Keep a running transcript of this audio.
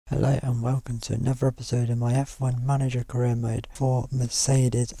Hello and welcome to another episode of my F1 Manager career mode for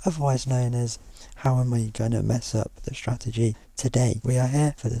Mercedes, otherwise known as How Am I Gonna Mess Up the Strategy. Today we are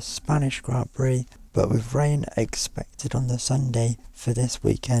here for the Spanish Grand Prix, but with rain expected on the Sunday for this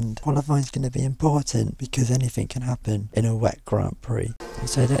weekend. Qualifying is going to be important because anything can happen in a wet Grand Prix.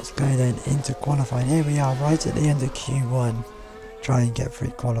 So let's go then into qualifying. Here we are right at the end of Q1. Try and get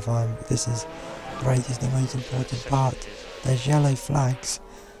through qualifying. This is race is the most important part. There's yellow flags.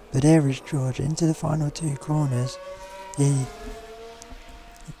 But here is George into the final two corners. He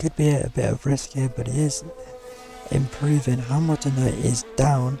could be at a bit of risk here, but he is improving. Hamilton though is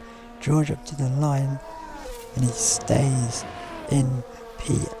down. George up to the line and he stays in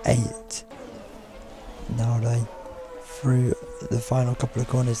P8. Now they through the final couple of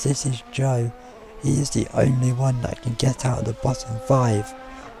corners. This is Joe. He is the only one that can get out of the bottom five.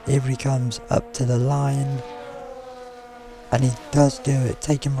 Here he comes up to the line. And he does do it,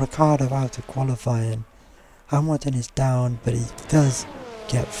 taking Ricciardo out of qualifying. Hamilton is down, but he does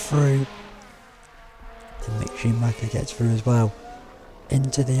get through. And Mick Schumacher gets through as well.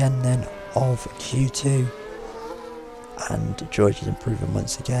 Into the end then of Q2. And George is improving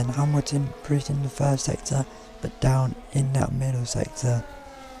once again. Hamilton improves in the first sector, but down in that middle sector.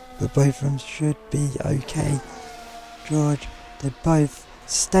 But both of them should be okay. George, they both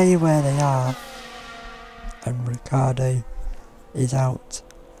stay where they are. And Ricciardo is out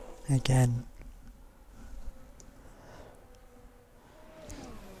again.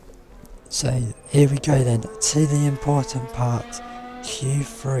 So here we go then to the important part,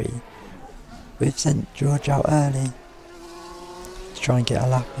 Q3. We've sent George out early to try and get a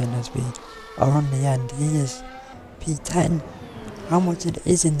lap in as we are on the end. He is P10. Hamilton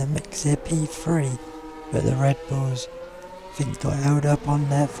is in the mix here, P3, but the Red Bulls I think got held up on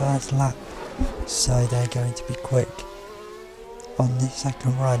their first lap, so they're going to be quick on this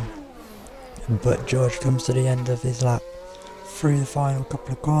second run. But George comes to the end of his lap through the final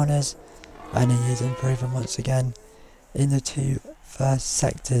couple of corners, and he is improving once again in the two first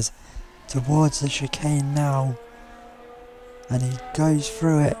sectors towards the chicane now, and he goes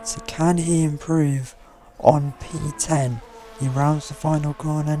through it. Can he improve on P10? He rounds the final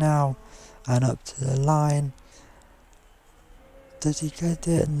corner now and up to the line. Does he get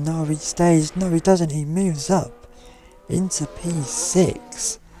it? No, he stays. No, he doesn't. He moves up into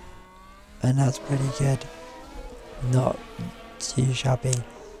P6, and that's pretty good. Not too shabby,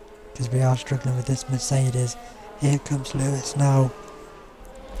 because we are struggling with this Mercedes. Here comes Lewis now,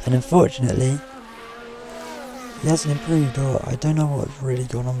 and unfortunately he hasn't improved, or I don't know what's really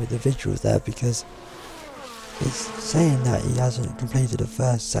gone on with the visuals there, because it's saying that he hasn't completed the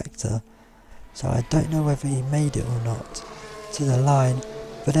first sector, so I don't know whether he made it or not to the line.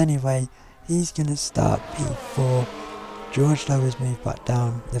 But anyway, he's going to start P4. George though has moved back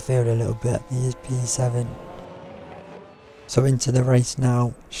down the field a little bit. He is P7. So into the race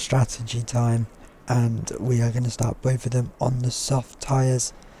now, strategy time, and we are going to start both of them on the soft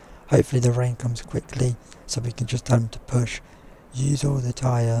tyres. Hopefully the rain comes quickly so we can just tell them to push, use all the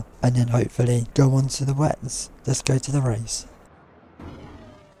tyre, and then hopefully go on to the wets. Let's go to the race.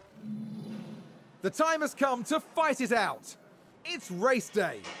 The time has come to fight it out. It's race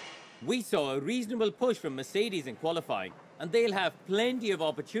day. We saw a reasonable push from Mercedes in qualifying, and they'll have plenty of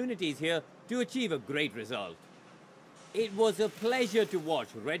opportunities here to achieve a great result. It was a pleasure to watch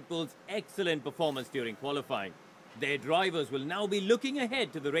Red Bull's excellent performance during qualifying. Their drivers will now be looking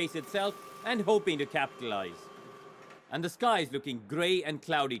ahead to the race itself and hoping to capitalize. And the sky is looking grey and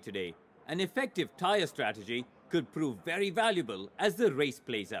cloudy today. An effective tyre strategy could prove very valuable as the race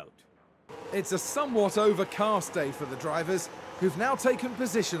plays out. It's a somewhat overcast day for the drivers, who've now taken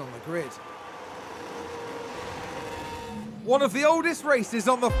position on the grid. One of the oldest races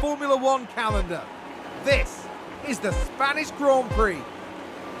on the Formula One calendar. This is the Spanish Grand Prix.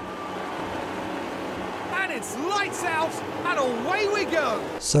 And it's lights out and away we go.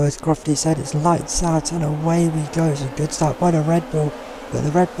 So as Crofty said, it's lights out and away we go. It's a good start by the Red Bull, but the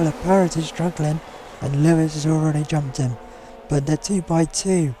Red Bull of Perez is struggling and Lewis has already jumped him. But they're 2 by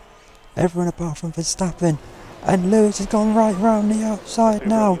 2. Everyone apart from Verstappen. And Lewis has gone right round the outside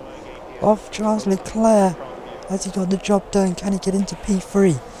now of Charles Leclerc. Has he got the job done? Can he get into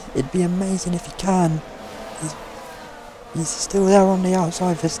P3? It'd be amazing if he can. He's still there on the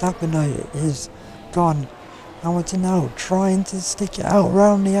outside. Verstappen though is gone. Hamilton now trying to stick it out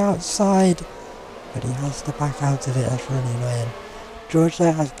round the outside, but he has to back out of it. That's really annoying. George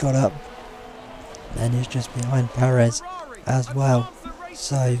there has got up, and he's just behind Perez as well.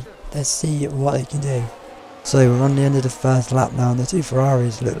 So let's see what they can do. So we're on the end of the first lap now, and the two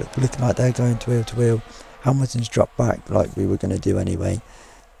Ferraris looking like they're going wheel to wheel. Hamilton's dropped back like we were going to do anyway.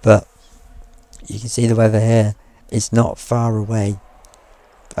 But you can see the weather here, it's not far away.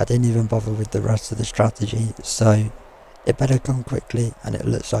 I didn't even bother with the rest of the strategy, so it better come quickly, and it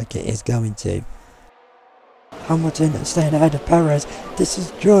looks like it is going to. Hamilton staying ahead of Perez. This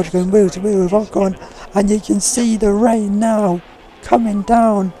is George going wheel to wheel with Ocon, and you can see the rain now coming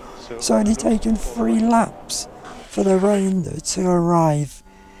down. It's only taken 3 laps for the rain to arrive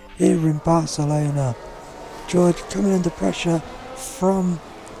here in Barcelona. George coming under pressure from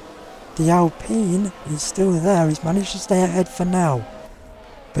the Alpine. He's still there. He's managed to stay ahead for now.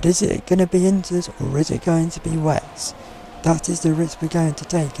 But is it going to be inters or is it going to be wets? That is the risk we're going to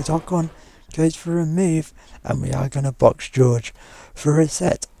take, as Ocon goes for a move, and we are going to box George for a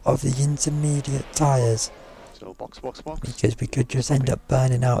set of the intermediate tyres. So box. Because we could just end up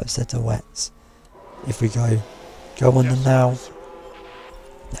burning out a set of wets if we go on them now.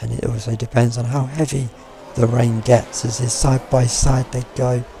 And it also depends on how heavy the rain gets, as is side by side they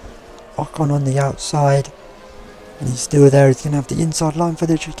go. Ocon on the outside, and he's still there. He's going to have the inside line for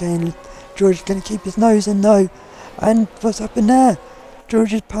the chicane. George is going to keep his nose in though. And what's happened there?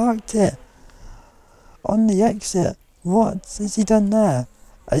 George has parked it on the exit. What has he done there?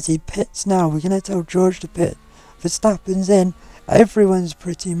 As he pits now, we're going to tell George to pit. Verstappen's in. Everyone's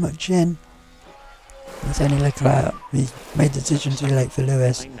pretty much in. It's only Leclerc. We made the decision too late for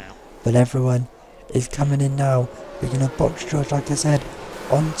Lewis. But everyone is coming in now. We're going to box George, like I said,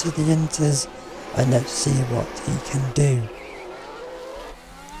 onto the inters. And let's see what he can do.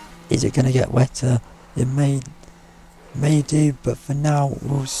 Is it going to get wetter? It may do, but for now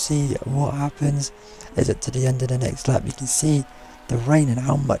we'll see what happens. Is it to the end of the next lap? You can see the rain and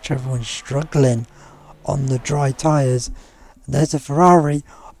how much everyone's struggling on the dry tyres. There's a Ferrari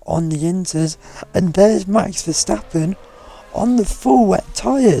on the inters, and there's Max Verstappen on the full wet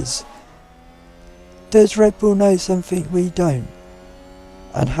tyres. Does Red Bull know something we don't?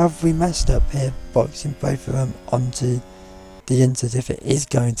 And have we messed up here boxing both of them onto the inters if it is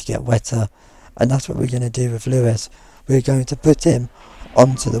going to get wetter? And that's what we're going to do with Lewis. We're going to put him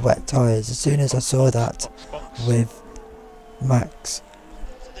onto the wet tyres. As soon as I saw that with Max,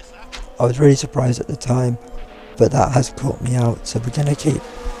 I was really surprised at the time, but that has caught me out. So we're going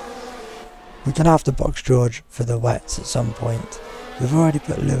to have to box George for the wets at some point. We've already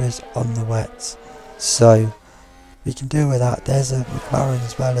put Lewis on the wets, so we can deal with that. There's a McLaren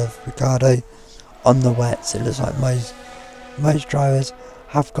as well of Ricardo on the wets. It looks like most drivers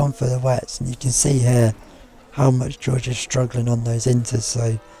have gone for the wets, and you can see here how much George is struggling on those inters.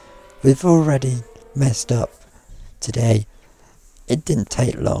 So we've already messed up today. It didn't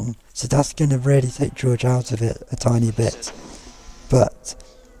take long, so that's going to really take George out of it a tiny bit. But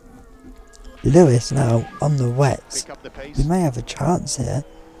Lewis now on the wets, we may have a chance here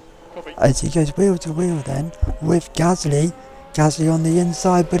as he goes wheel to wheel then with Gasly on the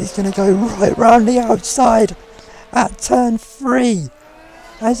inside, but he's going to go right round the outside at turn 3.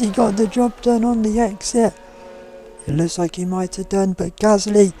 Has he got the job done on the exit? It looks like he might have done, but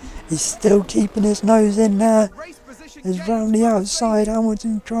Gasly is still keeping his nose in there. As round the outside,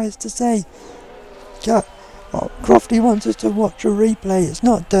 Hamilton tries to say, Crofty wants us to watch a replay. It's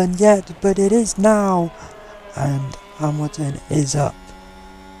not done yet, but it is now. And Hamilton is up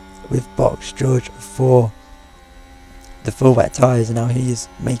with box George for the full wet tyres, and now he is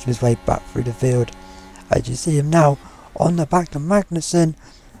making his way back through the field. As you see him now on the back of Magnussen,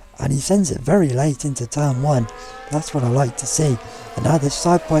 and he sends it very late into turn 1. That's what I like to see. And now they're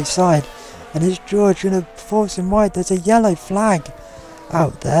side by side, and is George going to force him wide? There's a yellow flag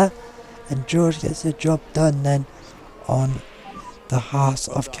out there, and George gets the job done then on the Haas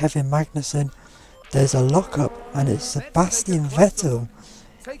of Kevin Magnussen. There's a lockup, and it's Sebastian Vettel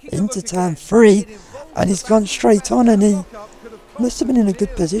into turn 3, and he's gone straight on, and he must have been in a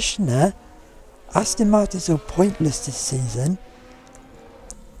good position there. Aston Martin's so pointless this season.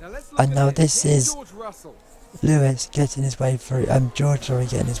 And now this is Lewis getting his way through, George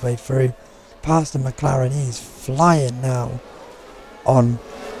getting his way through past the McLaren. He's flying now on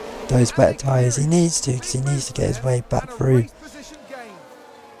those wet tyres. He needs to, because he needs to get his way back through.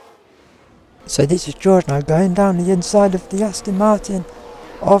 So this is George now going down the inside of the Aston Martin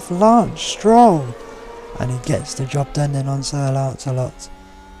of Lance Stroll, and he gets the job done then on Sir Lancelot.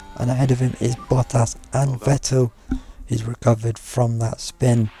 And ahead of him is Bottas and Vettel. He's recovered from that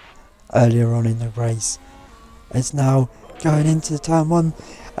spin earlier on in the race. It's now going into turn 1.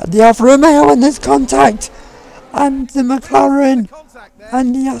 The Alfa Romeo, and there's contact, and the McLaren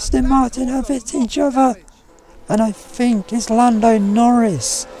and the Aston Martin have hit each other, and I think it's Lando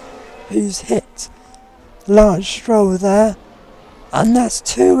Norris who's hit Lance Stroll there, and that's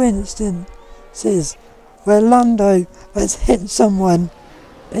 2 instances where Lando has hit someone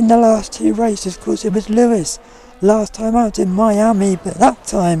in the last 2 races. Of course, it was Lewis last time out in Miami, but that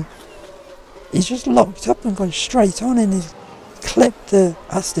time he's just locked up and gone straight on, and he's clipped the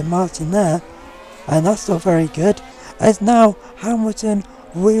Aston Martin there, and that's not very good. As now Hamilton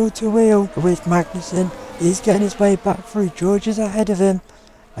wheel to wheel with Magnussen, he's getting his way back through. George is ahead of him,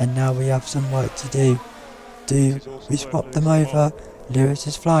 and now we have some work to do. We swap them over? Lewis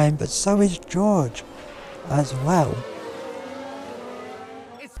is flying, but so is George as well.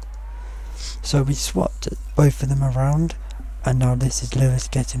 So we swapped both of them around, and now this is Lewis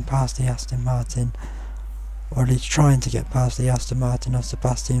getting past the Aston Martin, or at least trying to get past the Aston Martin of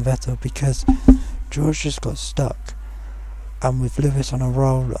Sebastian Vettel, because George just got stuck. And with Lewis on a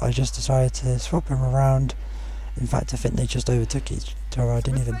roll, I just decided to swap him around. In fact, I think they just overtook each other. I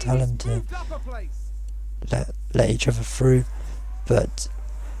didn't even tell them to let each other through. But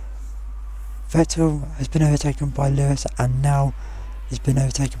Vettel has been overtaken by Lewis, and now he's been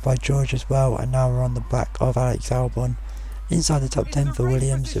overtaken by George as well. And now we're on the back of Alex Albon, inside the top 10 for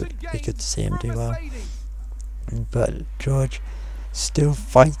Williams. It would be good to see him do well. But George still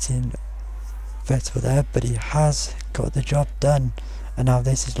fighting Vettel there, but he has got the job done. And now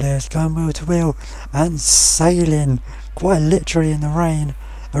this is Lewis going wheel to wheel and sailing quite literally in the rain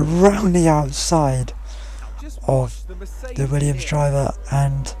around the outside of the Williams driver,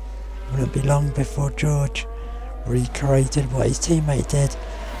 and it wouldn't be long before George recreated what his teammate did.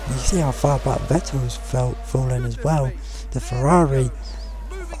 And you see how far back Vettel's fallen as well. The Ferrari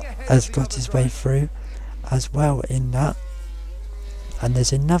has got his way through as well in that. And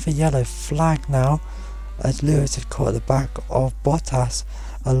there's another yellow flag now, as Lewis has caught the back of Bottas.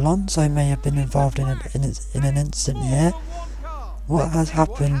 Alonso may have been involved in an incident here. What has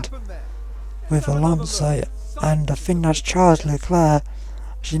happened with Alonso, and I think that's Charles Leclerc,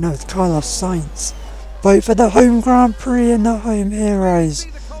 as you know, it's Carlos Sainz. Both of the home Grand Prix and the home heroes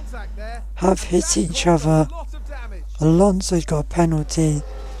have hit each other. Alonso's got a penalty,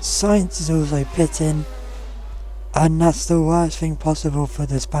 Sainz is also pitting, and that's the worst thing possible for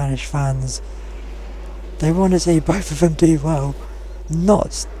the Spanish fans. They want to see both of them do well,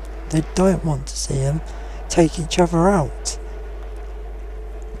 they don't want to see them take each other out.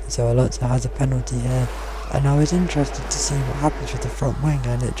 So Alonso has a penalty here, and I was interested to see what happens with the front wing,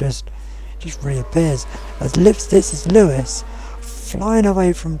 and it just reappears. As this is Lewis flying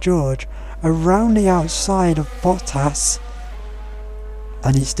away from George around the outside of Bottas,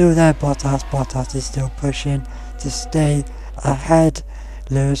 and he's still there. Bottas is still pushing to stay ahead.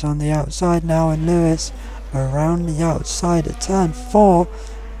 Lewis on the outside now, and Lewis around the outside at turn 4.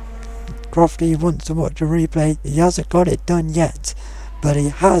 Crofty wants to watch a replay. He hasn't got it done yet, but he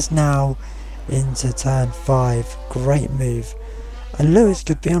has now into turn 5. Great move. And Lewis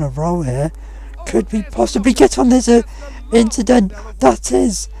could be on a roll here. Could be possibly get on this incident. That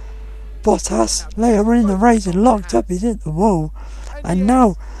is Bottas later in the race and locked up. He's hit the wall. And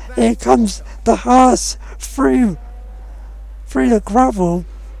now here comes the Haas through the gravel,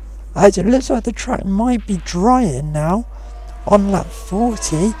 as it looks like the track might be drying now on lap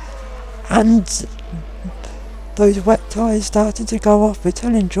 40, and those wet tyres starting to go off. We're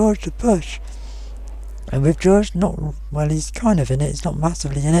telling George to push, and with George he's kind of in it, he's not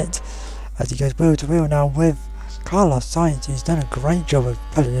massively in it, as he goes wheel to wheel now with Carlos Sainz, who's done a great job of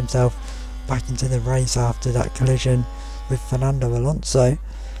pulling himself back into the race after that collision with Fernando Alonso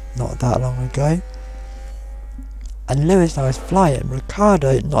not that long ago. And Lewis now is flying.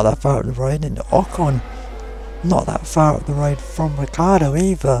 Ricciardo not that far up the road, and Ocon not that far up the road from Ricciardo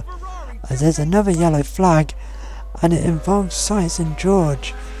either, as there's another yellow flag, and it involves Sainz and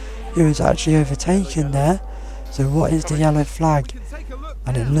George, who is actually overtaken there. So what is the yellow flag?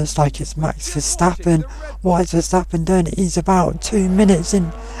 And it looks like it's Max Verstappen. What is Verstappen doing? He's about 2 minutes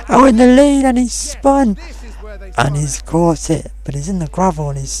in the lead, and he's spun and he's caught it, but he's in the gravel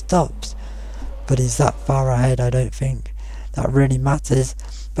and he stops. But he's that far ahead, I don't think that really matters.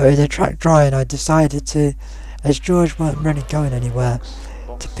 But with the track drying, I decided to, as George weren't really going anywhere,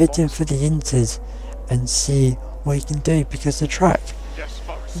 to pit him for the inters and see what he can do, because the track,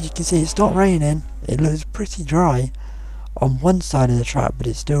 as you can see, it's not raining. It looks pretty dry on one side of the track, but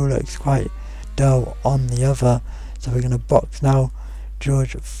it still looks quite dull on the other. So we're going to box now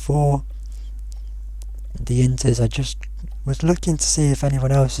George for the inters. I just was looking to see if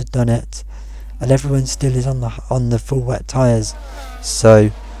anyone else had done it, and everyone still is on the full wet tyres.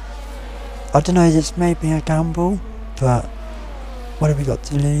 So I don't know, this may be a gamble, but what have we got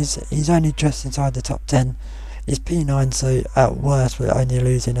to lose? He's only just inside the top 10. It's P9, so at worst we're only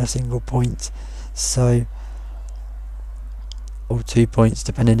losing a single point, so, or 2 points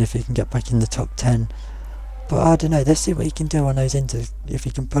depending if he can get back in the top 10. But I don't know, let's see what he can do on those inters, if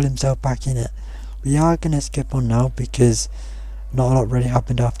he can pull himself back in it. We are going to skip on now because not a lot really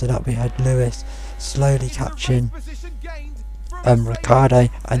happened after that. We had Lewis slowly catching Ricciardo,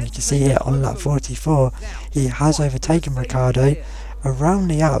 and you can see here on lap 44 he has overtaken Ricciardo around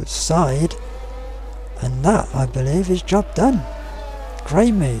the outside, and that, I believe, is job done.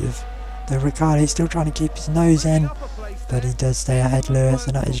 Great move. The Ricciardo is still trying to keep his nose in, but he does stay ahead Lewis,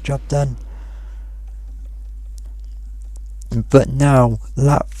 and that is job done. But now,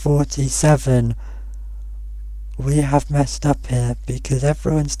 lap 47, we have messed up here because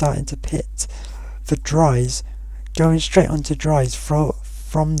everyone's starting to pit for dries, going straight onto dries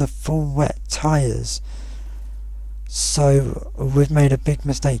from the full wet tyres. So we've made a big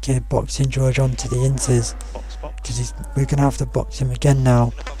mistake here boxing George onto the inters, because we're going to have to box him again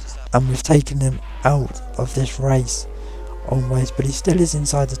now, and we've taken him out of this race almost, but he still is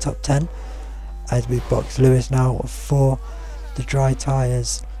inside the top 10 as we box Lewis now for the dry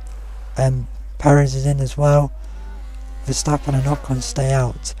tyres. Perez is in as well. Verstappen and Ocon stay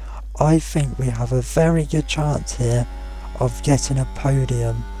out. I think we have a very good chance here of getting a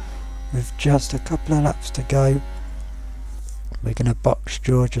podium with just a couple of laps to go. We're going to box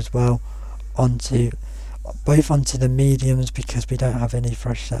George as well onto the mediums because we don't have any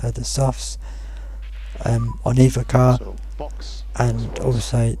fresh set of the softs on either car. And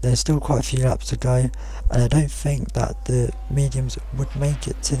also there's still quite a few laps to go, and I don't think that the mediums would make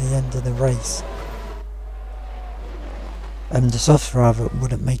it to the end of the race. The softs rather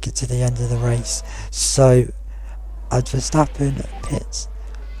wouldn't make it to the end of the race. So as Verstappen pits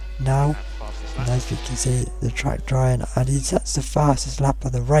now, and as we can see the track drying, and he sets the fastest lap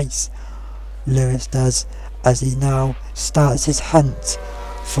of the race, Lewis does, as he now starts his hunt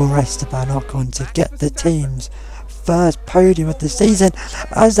for Esteban Ocon to get the team's first podium of the season,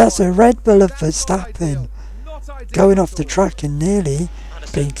 as that's a Red Bull of Verstappen going off the track and nearly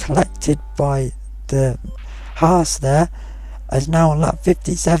being collected by the Haas there. As now on lap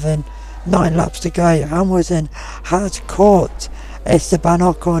 57, 9 laps to go, Hamilton has caught Esteban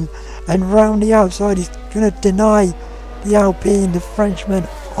Ocon, and round the outside he's going to deny the Alpine, the Frenchman,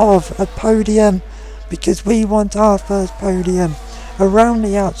 of a podium, because we want our first podium. Around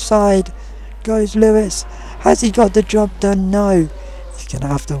the outside goes Lewis. Has he got the job done? No. He's going to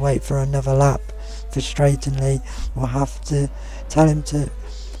have to wait for another lap. Frustratingly, we'll have to tell him to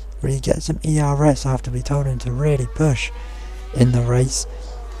really get some ERS after we told him to really push in the race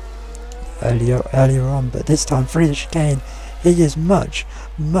earlier on. But this time through the chicane, he is much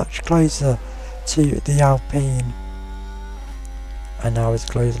closer to the Alpine. And now he's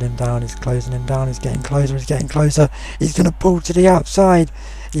closing him down, he's getting closer, he's going to pull to the outside.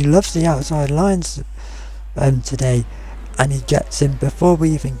 He loves the outside lines today, and he gets him before we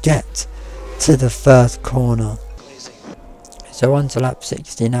even get to the first corner. So on to lap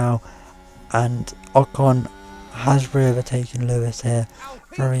 60 now, and Ocon has re-overtaken Lewis here,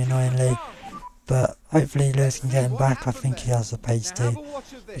 very annoyingly, but hopefully Lewis can get him back. I think he has the pace to,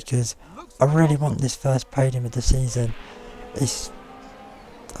 because I really want this first podium of the season. It's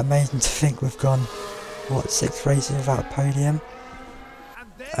amazing to think we've gone, what, 6 races without a podium,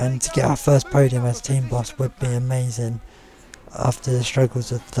 and to get our first podium as team boss would be amazing after the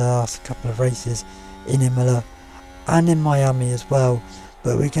struggles of the last couple of races in Imola and in Miami as well.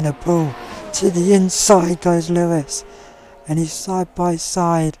 But we're going to pull to the inside goes Lewis, and he's side by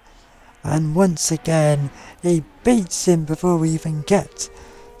side, and once again he beats him before we even get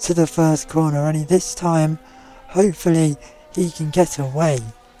to the first corner. Only this time hopefully he can get away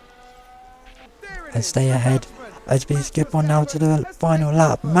and stay ahead as we skip on now to the final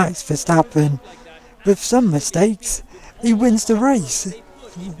lap. Max Verstappen, with some mistakes, he wins the race.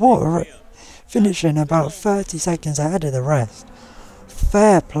 What finishing about 30 seconds ahead of the rest.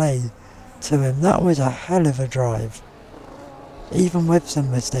 Fair play to him. That was a hell of a drive, even with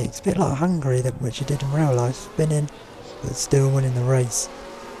some mistakes, a bit like Hungary, which he did in real life, spinning but still winning the race.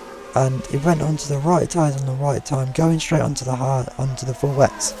 And he went onto the right tyres on the right time, going straight onto the full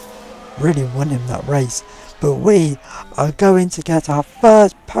wets. Really won him that race. But we are going to get our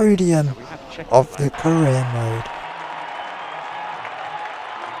first podium of the career mode.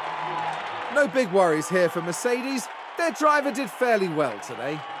 No big worries here for Mercedes. Their driver did fairly well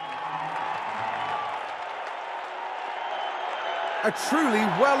today. A truly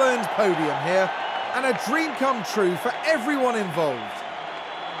well-earned podium here, and a dream come true for everyone involved.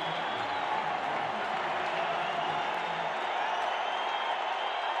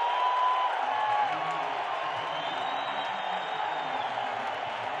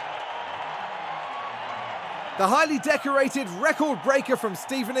 The highly decorated record breaker from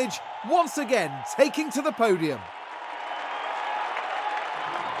Stevenage once again taking to the podium.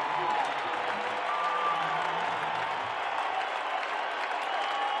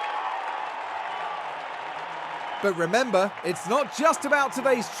 But remember, it's not just about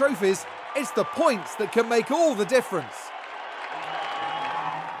today's trophies, it's the points that can make all the difference.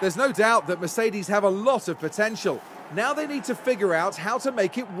 There's no doubt that Mercedes have a lot of potential. Now they need to figure out how to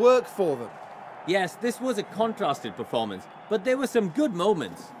make it work for them. Yes, this was a contrasted performance, but there were some good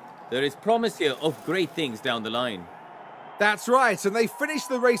moments. There is promise here of great things down the line. That's right, and they finished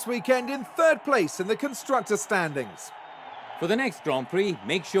the race weekend in third place in the constructor standings. For the next Grand Prix,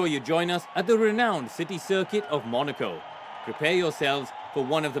 make sure you join us at the renowned city circuit of Monaco. Prepare yourselves for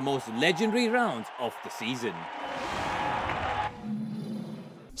one of the most legendary rounds of the season.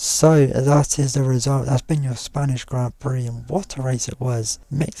 So that is the result. That's been your Spanish Grand Prix, and what a race it was.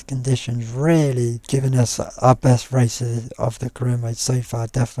 Mixed conditions, really giving us our best races of the career mode so far,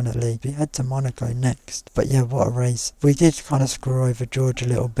 definitely. We head to Monaco next, but yeah, what a race. We did kind of screw over George a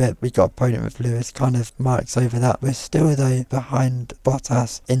little bit. We got a podium with Lewis, kind of marks over that. We're still though behind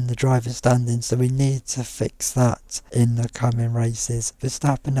Bottas in the driver's standing, so we need to fix that in the coming races.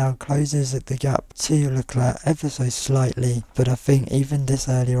 Verstappen now closes the gap to Leclerc ever so slightly, but I think even this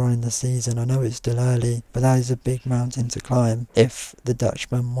early on in the season, I know it's still early, but that is a big mountain to climb if the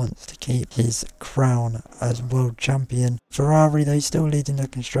Dutchman wants to keep his crown as world champion. Ferrari, though, still leading the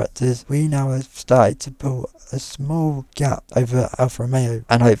constructors. We now have started to pull a small gap over Alfa Romeo,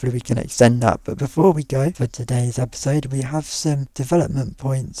 and hopefully we can extend that. But before we go, for today's episode, we have some development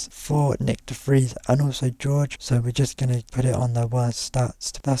points for Nick de Vries and also George, so we're just going to put it on their worst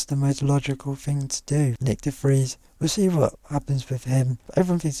stats. That's the most logical thing to do. Nick de Vries, we'll see what happens with him.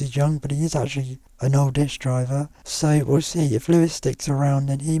 Everyone thinks he's young, but he is actually an oldish driver. So we'll see. If Lewis sticks around,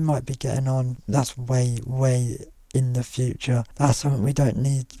 then he might be getting on. That's way in the future. That's something we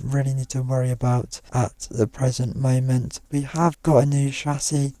don't really need to worry about at the present moment. We have got a new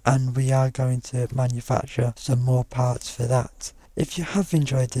chassis, and we are going to manufacture some more parts for that. If you have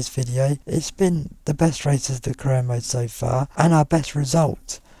enjoyed this video, it's been the best race of the career mode so far, and our best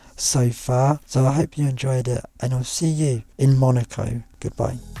result so far, so I hope you enjoyed it, and I'll see you in Monaco.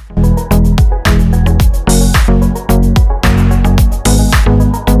 Goodbye.